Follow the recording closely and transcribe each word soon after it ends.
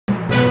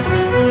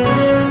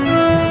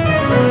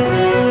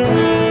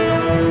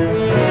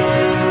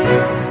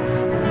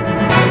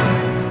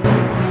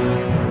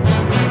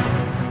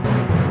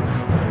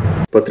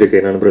பத்திரிகை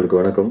நண்பர்களுக்கு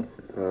வணக்கம்.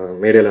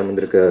 மேடையில்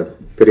அமர்ந்திருக்க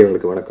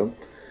பெரியவங்களுக்கு வணக்கம்.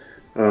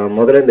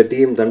 முதல்ல இந்த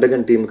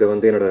தண்டகன் டீமுக்கு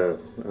வந்து என்னோட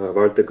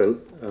வாழ்த்துக்கள்.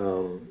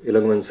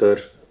 Ilangovan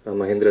sir,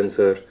 Mahendran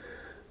sir,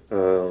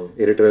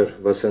 editor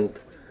Vasanth,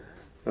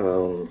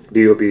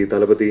 DOP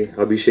Thalapathy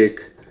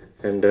Abhishek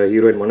and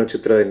heroine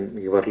Mano Chitra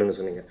இங்கே வரலன்னு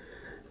சொன்னீங்க.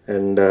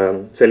 அண்ட்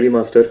செல்வி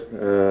மாஸ்டர்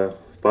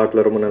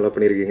பாட்டில் ரொம்ப நல்லா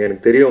பண்ணியிருக்கீங்க.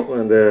 எனக்கு தெரியும்,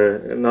 அந்த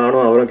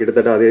நானும் அவரும்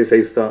கிட்டத்தட்ட அதே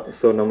சைஸ் தான்.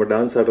 ஸோ நம்ம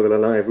டான்ஸ்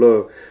ஆடுறதுலலாம் எவ்வளோ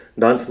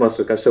டான்ஸ்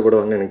மாஸ்டர்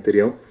கஷ்டப்படுவாங்கன்னு எனக்கு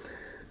தெரியும்.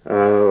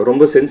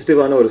 ரொம்ப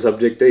சென்சிட்டிவான ஒரு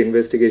சப்ஜெக்ட்,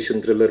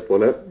 இன்வெஸ்டிகேஷன் த்ரில்லர்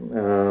போல்.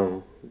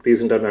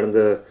 ரீசெண்டாக நடந்த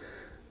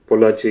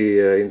பொள்ளாச்சி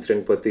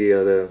இன்சிடென்ட் பற்றி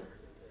அதை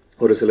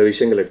ஒரு சில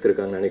விஷயங்கள்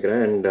எடுத்திருக்காங்கன்னு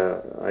நினைக்கிறேன். அண்ட்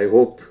ஐ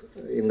ஹோப்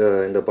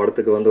இந்த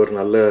படத்துக்கு வந்து ஒரு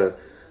நல்ல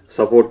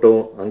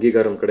சப்போர்ட்டும்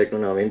அங்கீகாரம்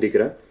கிடைக்கணும்னு நான்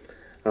வேண்டிக்கிறேன்.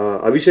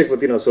 அபிஷேக்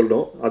பற்றி நான்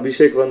சொல்கிறோம்.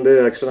 அபிஷேக் வந்து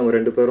ஆக்சுவலாக நம்ம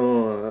ரெண்டு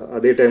பேரும்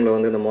அதே டைமில்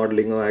வந்து இந்த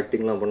மாடலிங்கும்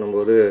ஆக்டிங்லாம்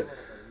பண்ணும்போது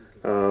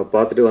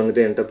பார்த்துட்டு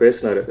வந்துட்டு என்கிட்ட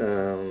பேசினார்.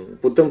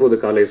 புத்தம்புது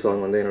காலை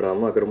சாங் வந்து என்னோடய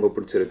அம்மாவுக்கு ரொம்ப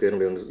பிடிச்சிருக்கு.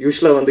 என்னுடைய வந்து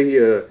யூஸ்வலாக வந்து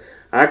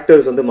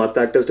ஆக்டர்ஸ் வந்து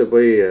மற்ற ஆக்டர்ஸ்கிட்ட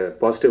போய்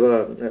பாசிட்டிவாக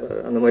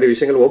அந்த மாதிரி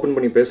விஷயங்கள் ஓப்பன்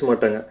பண்ணி பேச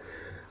மாட்டாங்க.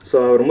 ஸோ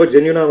அவர் ரொம்ப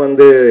ஜென்யூனாக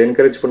வந்து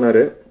என்கரேஜ்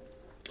பண்ணார்.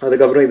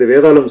 அதுக்கப்புறம் இது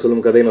வேதாளம்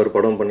சொல்லும் கதைன்னு ஒரு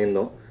படம்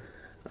பண்ணியிருந்தோம்.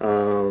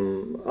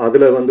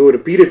 அதில் வந்து ஒரு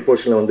பீரியட்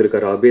போர்ஷனில்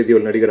வந்திருக்காரு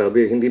அபேதியோல் நடிகர்,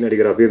 ஹிந்தி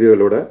நடிகர்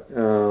அபேதியோலோட.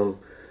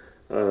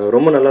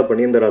 ரொம்ப நல்லா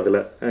பண்ணியிருந்தார் அதில்.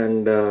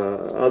 அண்ட்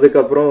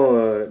அதுக்கப்புறம்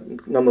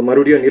நம்ம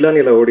மறுபடியும்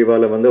நிலா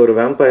ஓடிவால வந்து ஒரு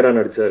வேம்பயராக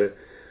நடித்தார்.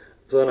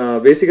 ஸோ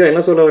நான் பேசிக்காக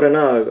என்ன சொல்ல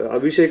வரேன்னா,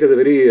 அபிஷேக் இஸ்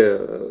வெரி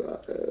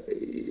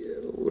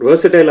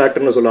வெர்சடைல்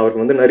ஆக்டர்னு சொல்ல.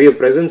 அவருக்கு வந்து நிறைய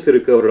ப்ரெசன்ஸ்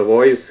இருக்குது. அவரோட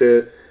வாய்ஸு,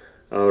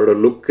 அவரோட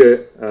லுக்கு.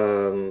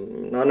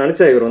 நான்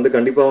நினச்சேன் இவர் வந்து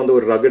கண்டிப்பாக வந்து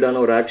ஒரு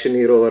ரகடான ஒரு ஆக்ஷன்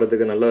ஹீரோ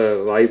வரதுக்கு நல்ல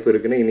வாய்ப்பு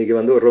இருக்குன்னு. இன்றைக்கி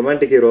வந்து ஒரு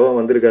ரொமான்டிக் ஹீரோவாக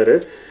வந்திருக்காரு.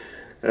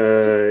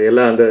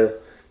 எல்லாம் அந்த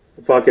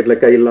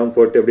பாக்கெட்டில் கையெல்லாம்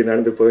போட்டு அப்படி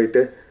நடந்து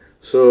போயிட்டு.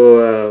 So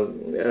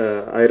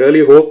I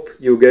really hope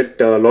you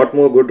get a lot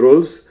more good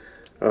roles.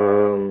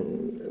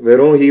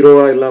 வெறும்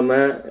ஹீரோவாக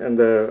இல்லாமல்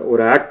அந்த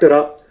ஒரு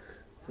ஆக்டராக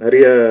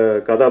நிறைய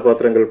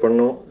கதாபாத்திரங்கள்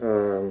பண்ணோம்,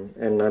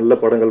 நல்ல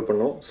படங்கள்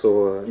பண்ணோம். ஸோ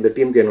இந்த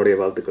டீமுக்கு என்னுடைய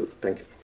வாழ்த்துக்கள். தேங்க்யூ.